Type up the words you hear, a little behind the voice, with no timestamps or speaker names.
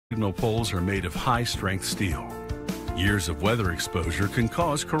signal poles are made of high-strength steel. Years of weather exposure can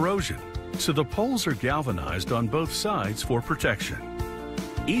cause corrosion, so the poles are galvanized on both sides for protection.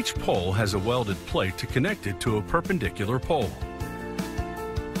 Each pole has a welded plate to connect it to a perpendicular pole.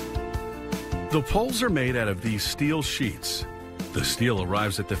 The poles are made out of these steel sheets. The steel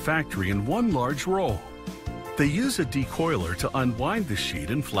arrives at the factory in one large roll. They use a decoiler to unwind the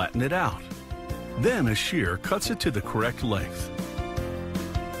sheet and flatten it out. Then a shear cuts it to the correct length.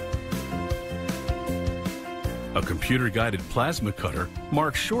 A computer-guided plasma cutter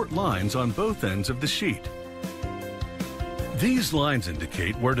marks short lines on both ends of the sheet. These lines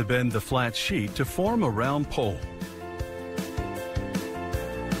indicate where to bend the flat sheet to form a round pole.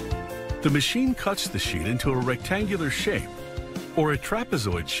 The machine cuts the sheet into a rectangular shape, or a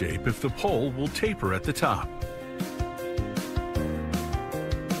trapezoid shape if the pole will taper at the top.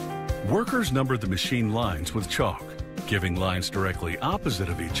 Workers number the machine lines with chalk, giving lines directly opposite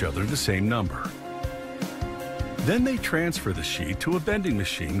of each other the same number. Then they transfer the sheet to a bending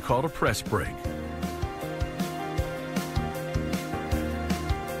machine called a press brake.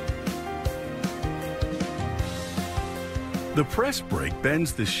 The press brake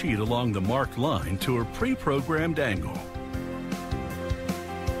bends the sheet along the marked line to a pre-programmed angle.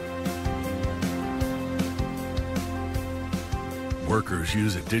 Workers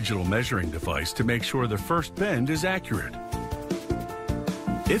use a digital measuring device to make sure the first bend is accurate.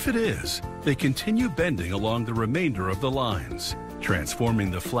 If it is, they continue bending along the remainder of the lines,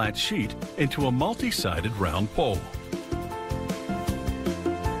 transforming the flat sheet into a multi-sided round pole.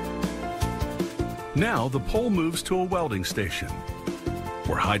 Now the pole moves to a welding station,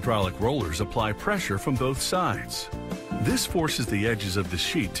 where hydraulic rollers apply pressure from both sides. This forces the edges of the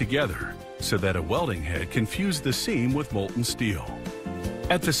sheet together so that a welding head can fuse the seam with molten steel.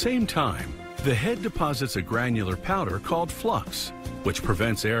 At the same time, the head deposits a granular powder called flux, which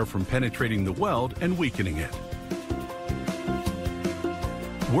prevents air from penetrating the weld and weakening it.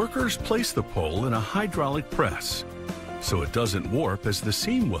 Workers place the pole in a hydraulic press, so it doesn't warp as the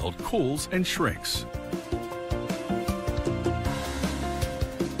seam weld cools and shrinks.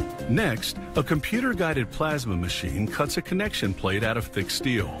 Next, a computer-guided plasma machine cuts a connection plate out of thick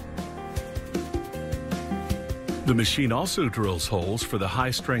steel. The machine also drills holes for the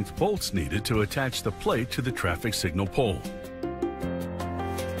high-strength bolts needed to attach the plate to the traffic signal pole.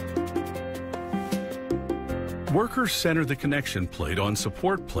 Workers center the connection plate on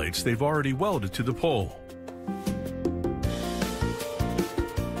support plates they've already welded to the pole.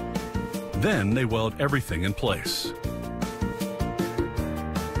 Then they weld everything in place.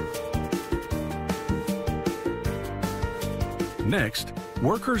 Next,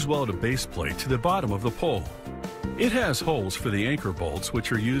 workers weld a base plate to the bottom of the pole. It has holes for the anchor bolts,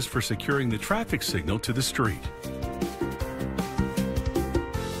 which are used for securing the traffic signal to the street.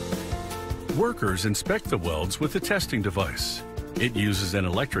 Workers inspect the welds with a testing device. It uses an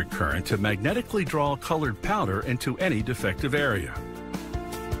electric current to magnetically draw colored powder into any defective area.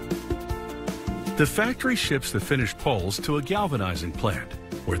 The factory ships the finished poles to a galvanizing plant,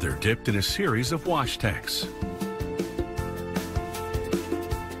 where they're dipped in a series of wash tanks.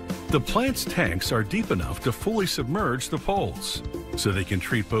 The plant's tanks are deep enough to fully submerge the poles, so they can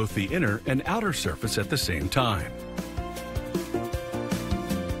treat both the inner and outer surface at the same time.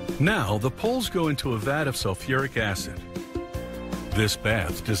 Now, the poles go into a vat of sulfuric acid. This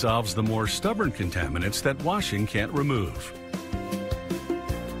bath dissolves the more stubborn contaminants that washing can't remove.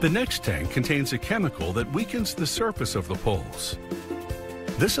 The next tank contains a chemical that weakens the surface of the poles.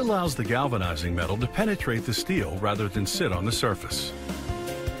 This allows the galvanizing metal to penetrate the steel rather than sit on the surface.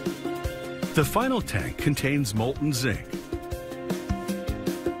 The final tank contains molten zinc.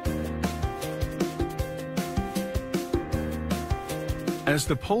 As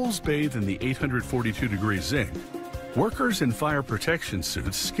the poles bathe in the 842-degree zinc, workers in fire protection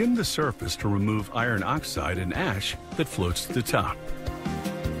suits skim the surface to remove iron oxide and ash that floats to the top.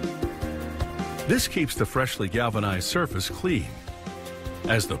 This keeps the freshly galvanized surface clean,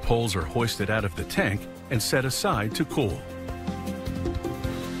 as the poles are hoisted out of the tank and set aside to cool.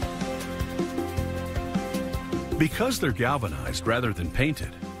 Because they're galvanized rather than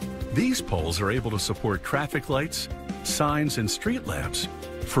painted, these poles are able to support traffic lights, signs, and street lamps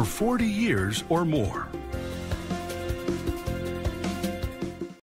for 40 years or more.